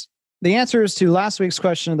 the answers to last week's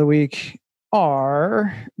question of the week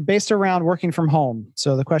are based around working from home.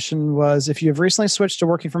 So the question was, if you have recently switched to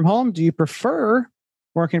working from home, do you prefer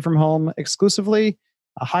working from home exclusively,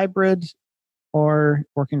 a hybrid, or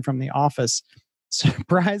working from the office?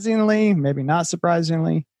 Surprisingly, maybe not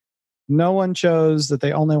surprisingly, no one chose that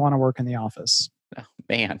they only want to work in the office. Oh,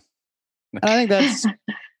 man. And I think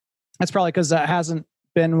that's probably because that hasn't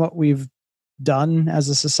been what we've done as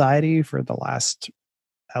a society for the last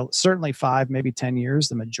certainly 5, maybe 10 years.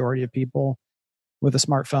 The majority of people with a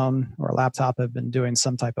smartphone or a laptop have been doing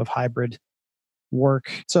some type of hybrid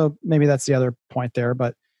work. So maybe that's the other point there.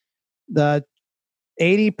 But the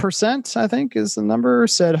 80%, I think, is the number,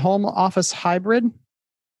 said home office hybrid.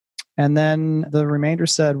 And then the remainder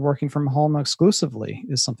said working from home exclusively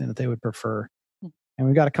is something that they would prefer. And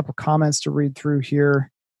we've got a couple comments to read through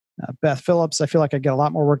here. Beth Phillips, I feel like I get a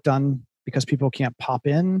lot more work done because people can't pop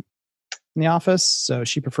in the office. So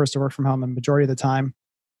she prefers to work from home the majority of the time.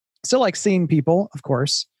 Still like seeing people, of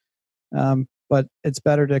course, but it's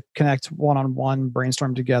better to connect one-on-one,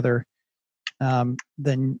 brainstorm together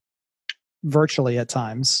than virtually at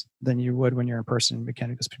times than you would when you're in person,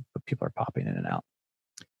 because people are popping in and out.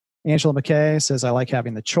 Angela McKay says, I like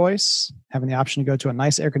having the choice. Having the option to go to a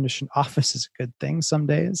nice air-conditioned office is a good thing some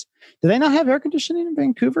days. Do they not have air conditioning in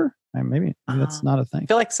Vancouver? Maybe that's not a thing. I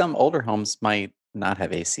feel like some older homes might not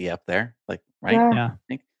have AC up there, like, right?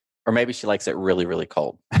 Yeah. Or maybe she likes it really, really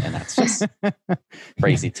cold, and that's just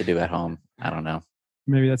crazy to do at home. I don't know.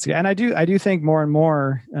 Maybe that's good. And I do think more and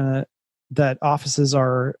more that offices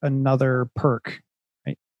are another perk.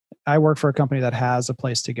 Right? I work for a company that has a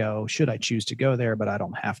place to go should I choose to go there, but I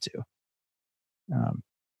don't have to.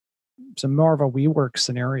 So more of a WeWork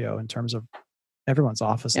scenario in terms of everyone's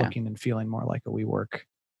office looking and feeling more like a WeWork.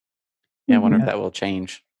 Yeah, I wonder if that will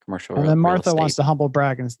change commercial. And then Martha wants to humble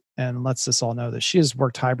brag and lets us all know that she has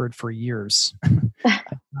worked hybrid for years.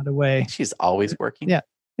 Not a way. She's always working.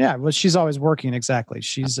 Yeah. Well, she's always working. Exactly.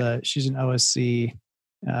 She's an OSC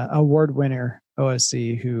award winner,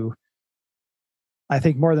 OSC, who I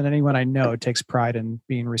think more than anyone I know takes pride in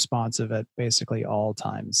being responsive at basically all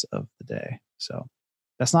times of the day. So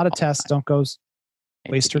that's not a test. Don't go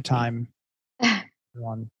waste her time.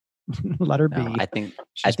 Let her be. I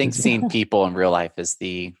think seeing people in real life is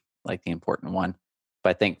the important one.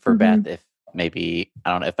 But I think for Beth, if maybe,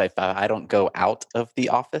 I don't know, if I don't go out of the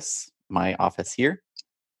office, my office here,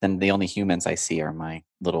 then the only humans I see are my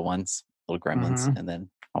little ones, little gremlins, and then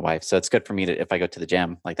my wife. So it's good for me to, if I go to the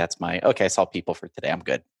gym, like that's I saw people for today. I'm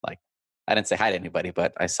good. Like I didn't say hi to anybody,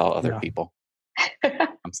 but I saw other people.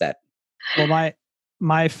 I'm set. Well,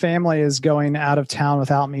 my family is going out of town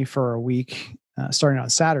without me for a week, starting on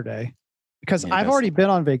Saturday, because I've already been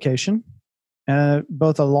on vacation,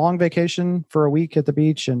 both a long vacation for a week at the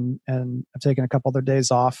beach and I've taken a couple other days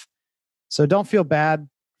off. So don't feel bad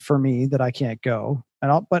for me that I can't go.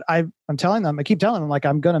 But I'm telling them, I keep telling them, like,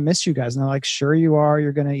 I'm going to miss you guys. And they're like, sure you are.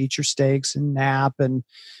 You're going to eat your steaks and nap and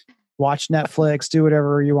watch Netflix, do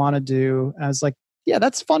whatever you want to do. And I was like, yeah,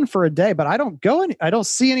 that's fun for a day, but I don't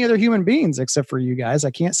see any other human beings except for you guys. I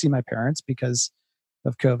can't see my parents because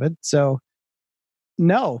of COVID. So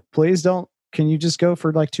no, please don't. Can you just go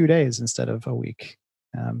for like 2 days instead of a week?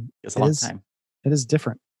 It's a long time. It is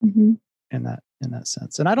different Mhm. in that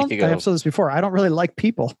sense. And I've go- said this before. I don't really like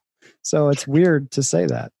people, so it's weird to say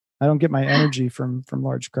that. I don't get my energy from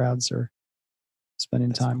large crowds or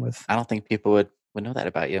spending time with. I don't think people would know that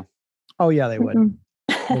about you. Oh yeah, they would. Mhm.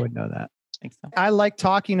 They would know that. I think so. I like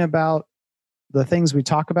talking about the things we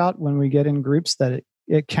talk about when we get in groups, that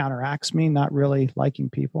it counteracts me not really liking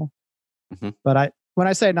people. Mhm. But when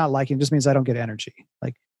I say not liking, it just means I don't get energy.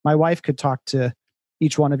 Like my wife could talk to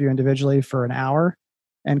each one of you individually for an hour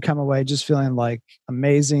and come away just feeling like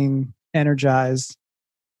amazing, energized.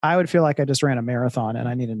 I would feel like I just ran a marathon and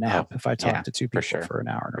I need a nap if I talk to two people sure. for an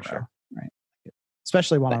hour in For a row. sure. Right.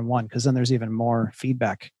 Especially one-on-one, because then there's even more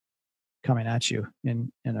feedback coming at you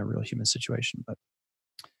in a real human situation. But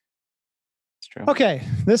It's true. okay,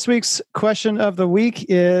 this week's question of the week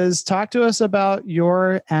is: talk to us about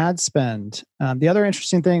your ad spend. The other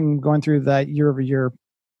interesting thing going through that year-over-year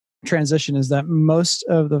transition is that most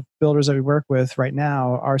of the builders that we work with right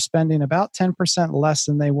now are spending about 10% less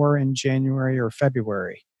than they were in January or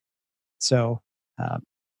February. So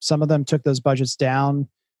some of them took those budgets down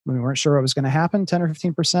when we weren't sure what was going to happen, 10 or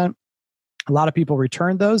 15%. A lot of people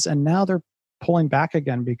returned those, and now they're pulling back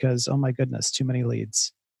again because, oh my goodness, too many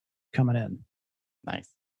leads coming in. Nice.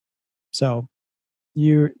 So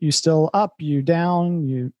you still up, you down,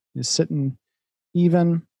 you sitting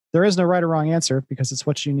even. There is no right or wrong answer because it's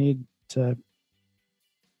what you need to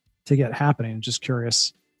get happening. I'm just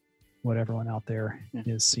curious what everyone out there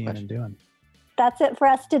is seeing and doing. That's it for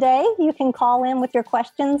us today. You can call in with your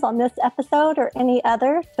questions on this episode or any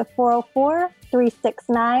other to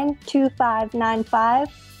 404-369-2595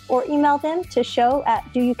 or email them to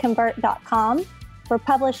show@doyouconvert.com. For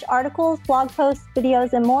published articles, blog posts,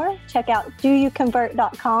 videos, and more, check out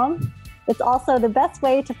doyouconvert.com. It's also the best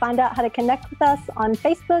way to find out how to connect with us on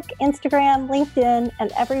Facebook, Instagram, LinkedIn,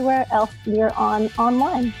 and everywhere else we're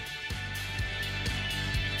online.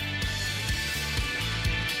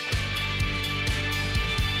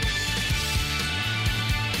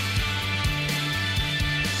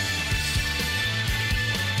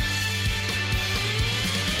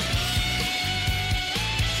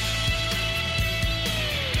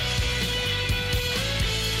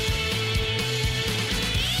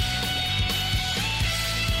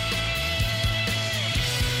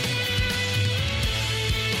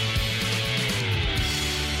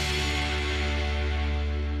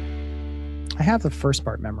 I have the first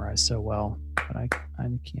part memorized so well, but I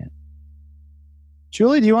can't.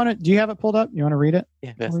 Julie, do you have it pulled up? You want to read it?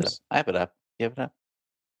 Yeah, that's it up. I have it up. You have it up?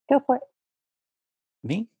 Go for it.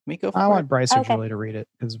 Me go for it. I want Bryce or Okay. Julie to read it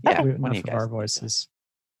because Yeah, one of enough you of guys. our voices.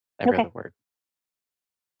 Every Okay. other word.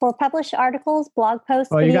 For published articles, blog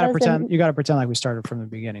posts, Well, you got to videos, pretend. and- You got to pretend like we started from the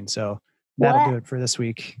beginning. So that'll What? do it for this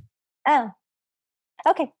week. Oh,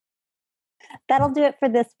 okay. That'll do it for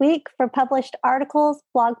this week. For published articles,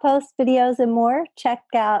 blog posts, videos, and more, check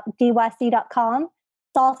out dyc.com.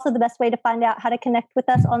 It's also the best way to find out how to connect with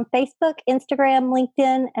us on Facebook, Instagram,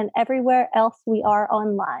 LinkedIn, and everywhere else we are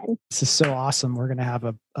online. This is so awesome. We're going to have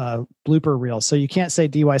a blooper reel. So you can't say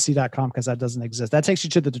dyc.com because that doesn't exist. That takes you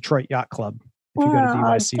to the Detroit Yacht Club if you go to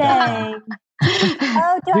dyc.com. Dang.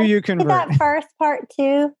 Oh, do I Do you see convert? that first part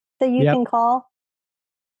too? So you Yep. can call?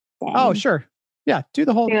 Dang. Oh, sure. Yeah, do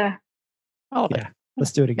the whole. Yeah. All of it. Yeah.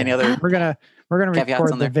 Let's do it again. Any other We're gonna caveats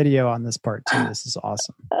record on the there? video on this part too. This is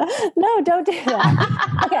awesome. No, don't do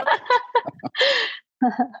that.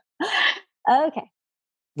 Okay.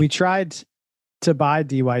 We tried to buy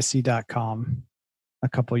dyc.com a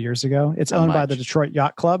couple years ago. It's How owned by the much? Detroit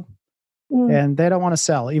Yacht Club, Mm. and they don't want to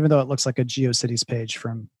sell, even though it looks like a GeoCities page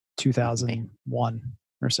from 2001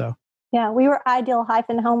 or so. Yeah, we were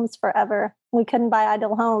Ideal-Homes forever. We couldn't buy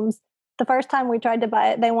Ideal Homes. The first time we tried to buy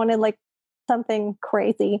it, they wanted like something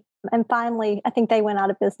crazy. And finally, I think they went out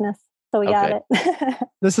of business. So we got it.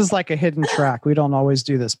 This is like a hidden track. We don't always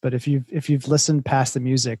do this, but if you've listened past the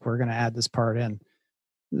music, we're going to add this part in.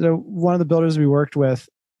 So one of the builders we worked with,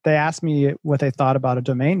 they asked me what they thought about a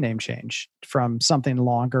domain name change from something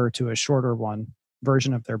longer to a shorter one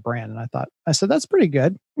version of their brand. And I said, that's pretty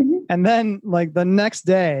good. Mhm. And then like the next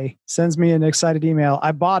day sends me an excited email.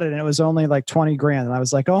 I bought it and it was only like 20 grand. And I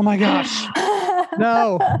was like, oh my gosh,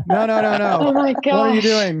 no. Oh my gosh. What are you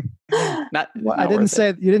doing? Not, Well, not I didn't worth say,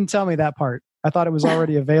 it. you didn't tell me that part. I thought it was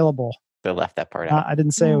already available. They left that part out. I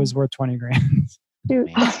didn't say it was worth 20 grand. Dude.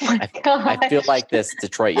 Man, Oh my I feel gosh. like this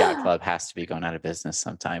Detroit Yacht Club has to be going out of business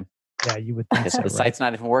sometime. Yeah, you would think Because so, the right? site's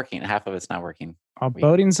not even working. Half of it's not working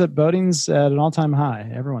Boating's at an all-time high.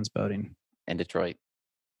 Everyone's boating. in Detroit.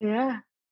 Yeah.